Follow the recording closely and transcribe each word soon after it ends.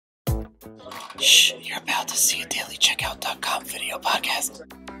Shh, you're about to see a dailycheckout.com video podcast.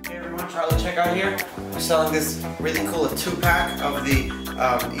 Hey everyone, Charlie Checkout here. We're selling this really cool 2-pack of the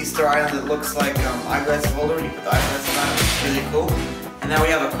Easter Island that looks like eyeglass holder. You put the eyeglasses on, it's really cool. And now we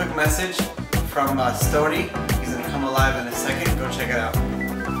have a quick message from Stony. He's going to come alive in a second. Go check it out.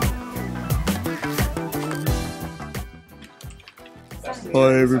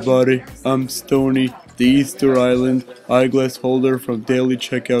 Hi everybody, I'm Stony, the Easter Island eyeglass holder from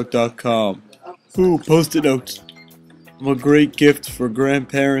dailycheckout.com. Ooh, post-it notes. I'm a great gift for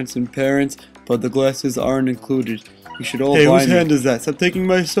grandparents and parents, but the glasses aren't included. You should all buy me. Hey, whose hand is that? Stop taking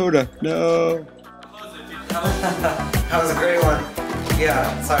my soda. No. That was a great one.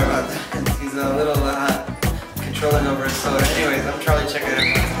 Yeah, sorry about that. He's a little controlling over his soda. Anyways, I'm Charlie Checkout.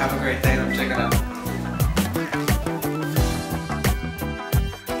 Have a great day. I'm checking out.